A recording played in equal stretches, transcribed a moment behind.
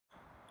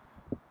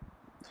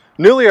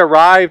Newly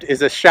arrived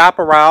is a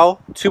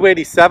Chaparral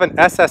 287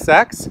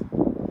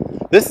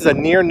 SSX. This is a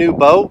near new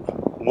boat,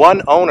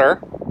 one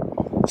owner,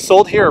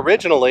 sold here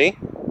originally,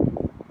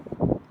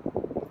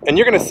 and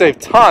you're going to save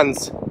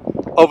tons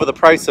over the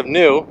price of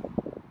new.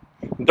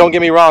 Don't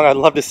get me wrong, I'd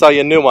love to sell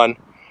you a new one,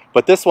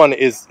 but this one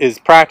is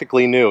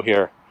practically new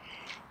here.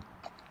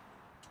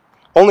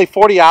 Only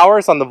 40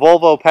 hours on the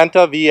Volvo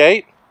Penta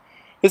V8.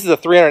 This is a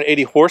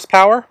 380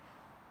 horsepower.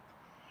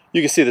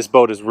 You can see this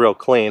boat is real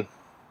clean.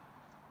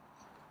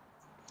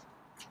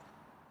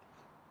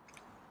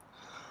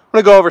 I'm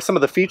going to go over some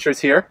of the features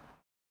here.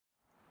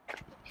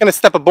 I'm going to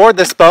step aboard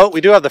this boat. We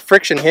do have the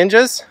friction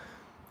hinges.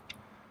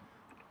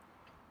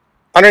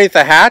 Underneath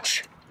the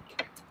hatch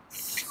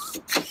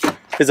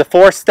is a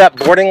 4-step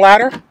boarding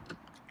ladder.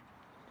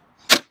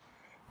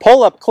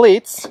 Pull-up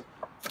cleats.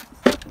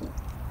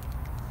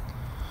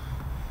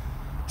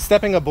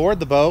 Stepping aboard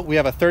the boat, we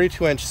have a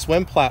 32-inch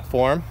swim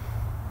platform,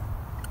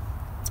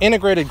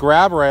 integrated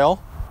grab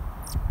rail,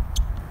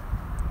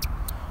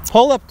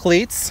 pull-up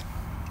cleats,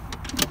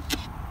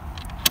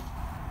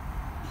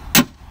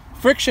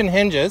 friction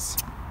hinges,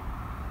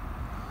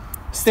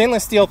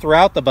 stainless steel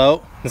throughout the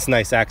boat. This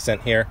nice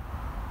accent here.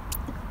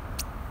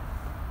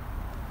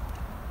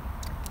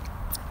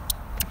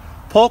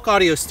 Polk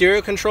Audio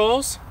Stereo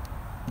controls,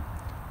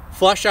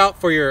 flush out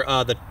for your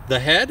the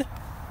head.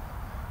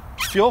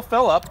 Fuel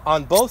fill up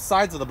on both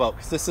sides of the boat,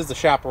 because this is a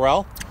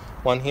Chaparral,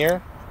 one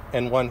here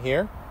and one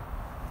here.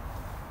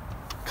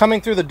 Coming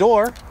through the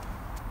door,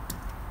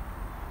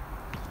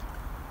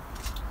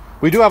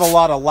 we do have a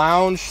lot of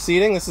lounge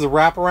seating. This is a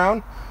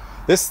wraparound.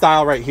 This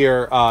style right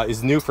here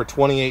is new for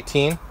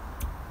 2018.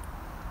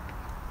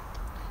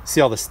 See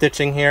all the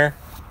stitching here.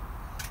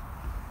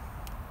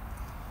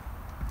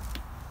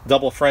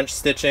 Double French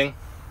stitching.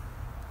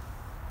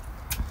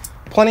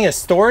 Plenty of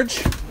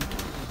storage.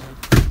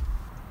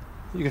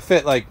 You can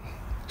fit, like,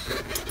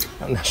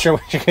 I'm not sure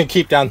what you're going to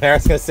keep down there. I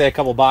was going to say a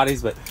couple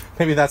bodies, but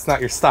maybe that's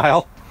not your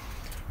style.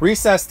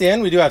 Recessed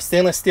in, we do have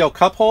stainless steel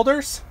cup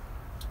holders.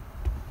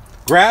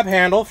 Grab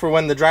handle for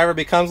when the driver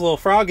becomes a little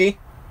froggy.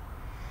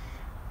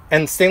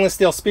 And stainless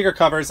steel speaker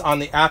covers on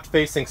the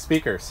aft-facing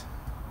speakers.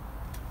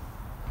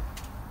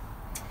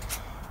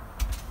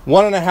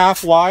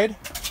 1.5 wide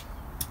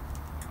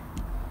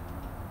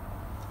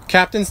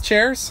captain's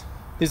chairs.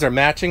 These are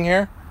matching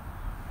here.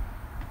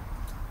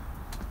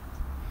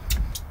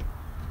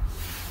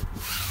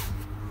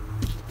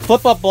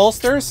 Flip-up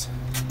bolsters.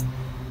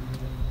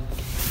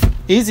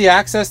 Easy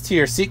access to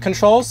your seat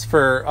controls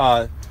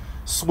for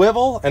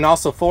swivel and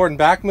also forward and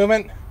back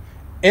movement.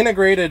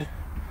 Integrated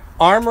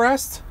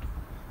armrest.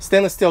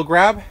 Stainless steel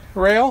grab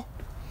rail.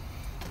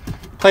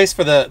 Place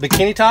for the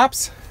bikini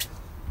tops.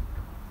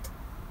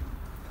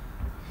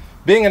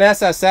 Being an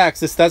SSX,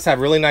 this does have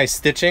really nice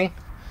stitching,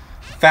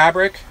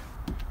 fabric,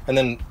 and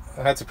then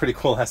that's a pretty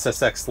cool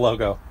SSX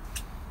logo.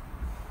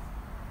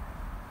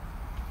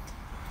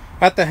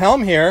 At the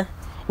helm here,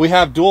 we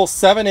have dual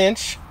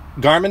 7-inch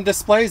Garmin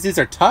displays. These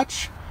are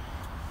touch.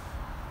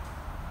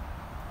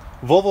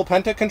 Volvo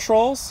Penta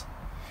controls.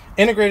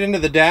 Integrated into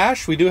the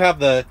dash, we do have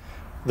the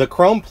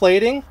chrome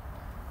plating,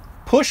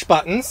 push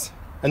buttons,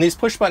 and these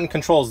push button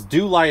controls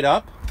do light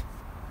up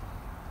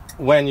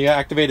when you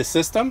activate a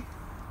system.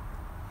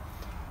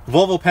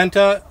 Volvo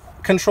Penta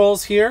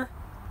controls here.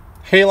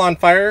 Halon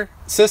fire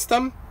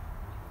system.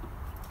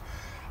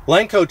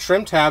 Lenco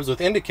trim tabs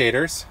with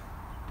indicators.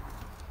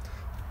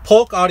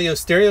 Polk Audio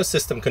Stereo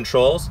system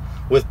controls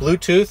with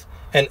Bluetooth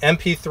and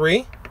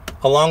MP3,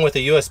 along with a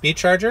USB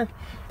charger.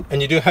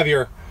 And you do have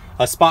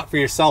a spot for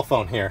your cell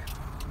phone here.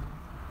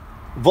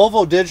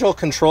 Volvo digital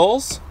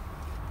controls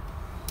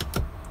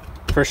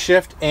for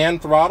shift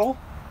and throttle.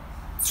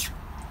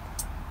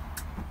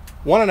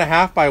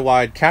 1.5 by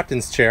wide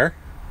captain's chair.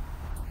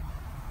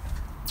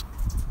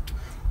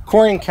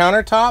 Corian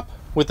countertop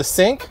with a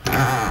sink.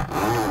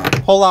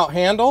 Pull-out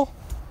handle.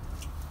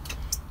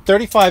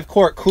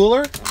 35-quart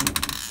cooler.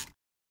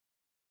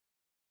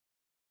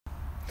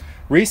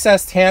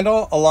 Recessed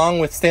handle along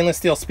with stainless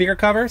steel speaker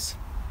covers.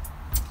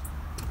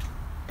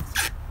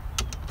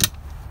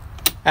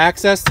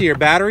 Access to your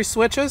battery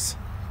switches.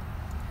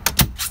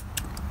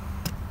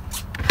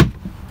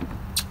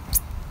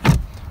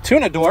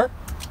 Tuna door.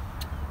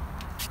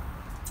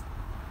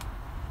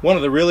 One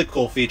of the really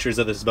cool features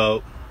of this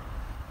boat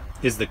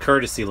is the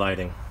courtesy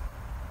lighting.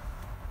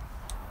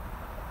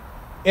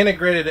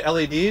 Integrated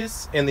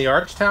LEDs in the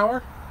arch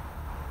tower.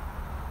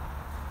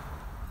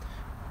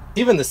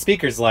 Even the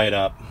speakers light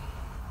up.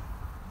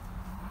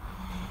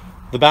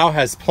 The bow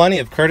has plenty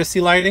of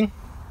courtesy lighting.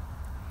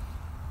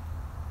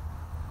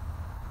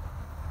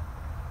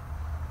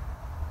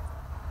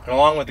 And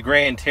along with the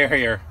gray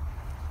interior,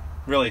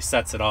 really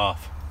sets it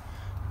off.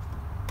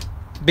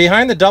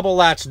 Behind the double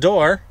latch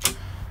door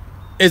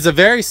is a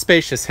very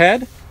spacious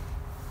head,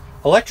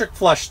 electric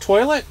flush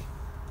toilet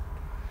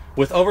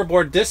with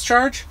overboard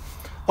discharge,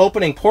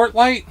 opening port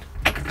light,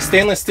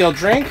 stainless steel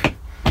drink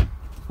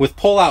with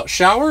pull-out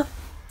shower,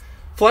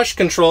 flush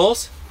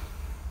controls,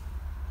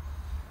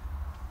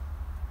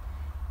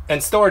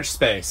 and storage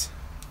space.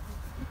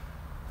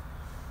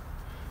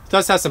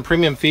 does have some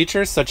premium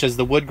features such as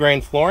the wood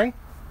grain flooring.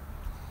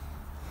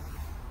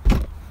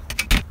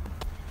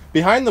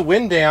 Behind the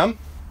wind dam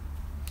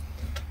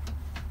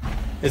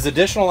is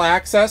additional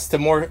access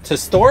to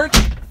storage,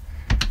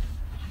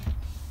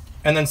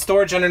 and then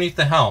storage underneath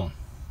the helm.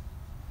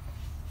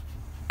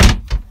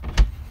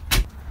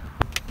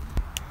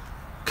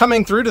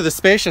 Coming through to the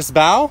spacious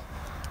bow,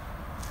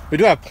 we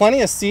do have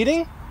plenty of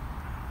seating,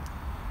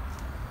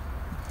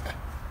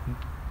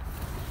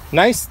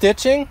 nice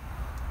stitching.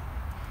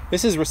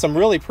 This is some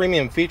really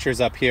premium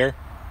features up here.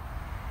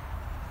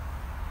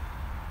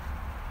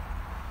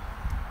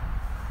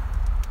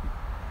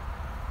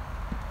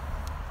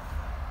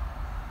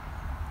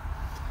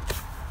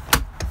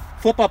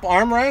 Flip up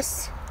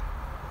armrests,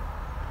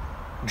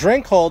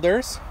 drink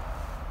holders,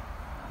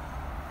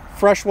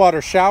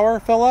 freshwater shower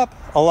fill up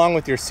along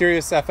with your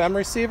Sirius FM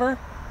receiver,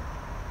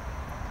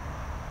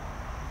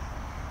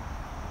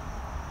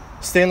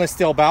 stainless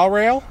steel bow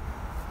rail,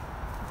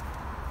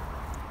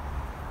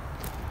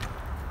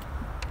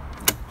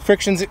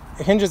 friction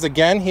hinges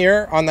again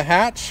here on the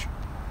hatch,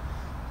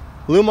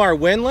 Lumar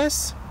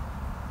windlass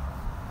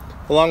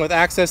along with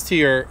access to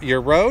your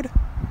road,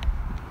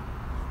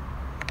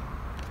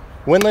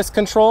 windlass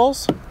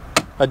controls,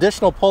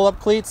 additional pull-up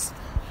cleats,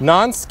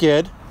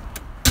 non-skid.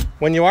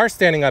 When you are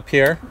standing up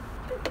here,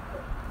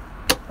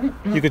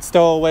 you could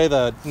stow away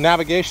the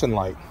navigation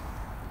light.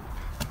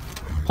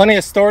 Plenty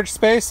of storage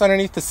space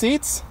underneath the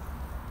seats.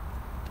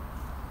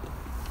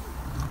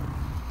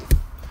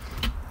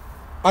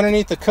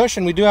 Underneath the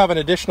cushion, we do have an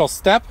additional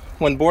step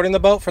when boarding the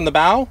boat from the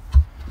bow,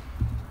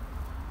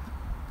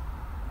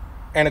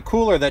 and a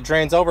cooler that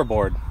drains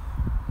overboard.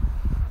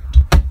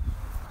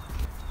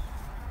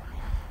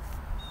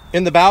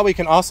 In the bow, we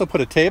can also put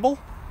a table.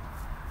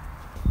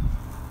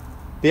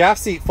 The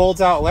aft seat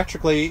folds out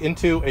electrically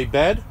into a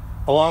bed,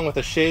 along with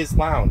a chaise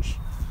lounge,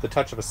 the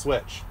touch of a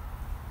switch.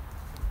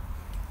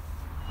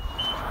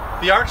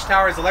 The arch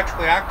tower is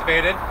electrically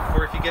activated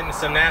for if you get into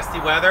some nasty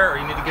weather or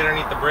you need to get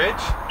underneath the bridge.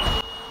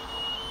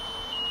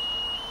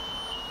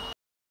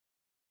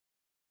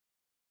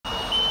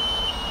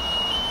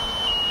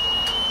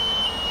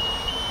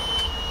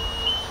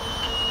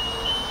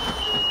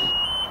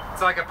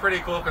 It's like a pretty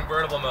cool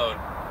convertible mode.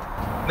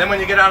 And then when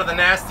you get out of the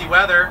nasty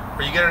weather,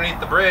 or you get underneath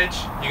the bridge,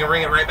 you can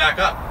bring it right back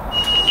up.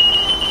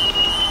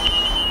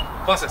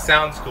 Plus it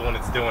sounds cool when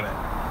it's doing it.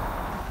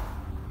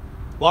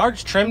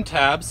 Large trim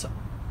tabs,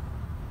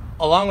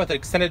 along with an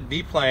extended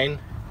V-plane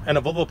and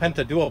a Volvo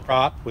Penta dual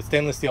prop with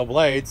stainless steel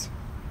blades,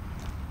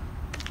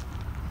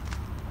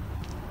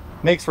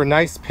 makes for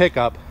nice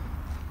pickup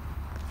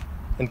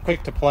and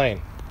quick to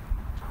plane.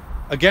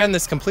 Again,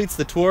 this completes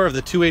the tour of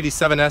the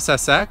 287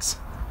 SSX.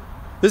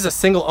 This is a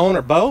single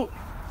owner boat.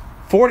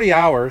 40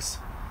 hours,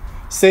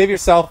 save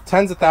yourself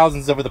tens of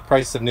thousands over the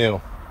price of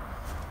new.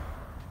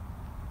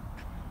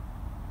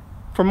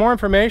 For more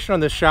information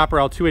on this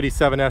Chaparral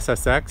 287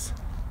 SSX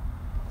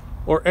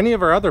or any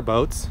of our other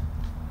boats,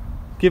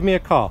 give me a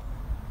call.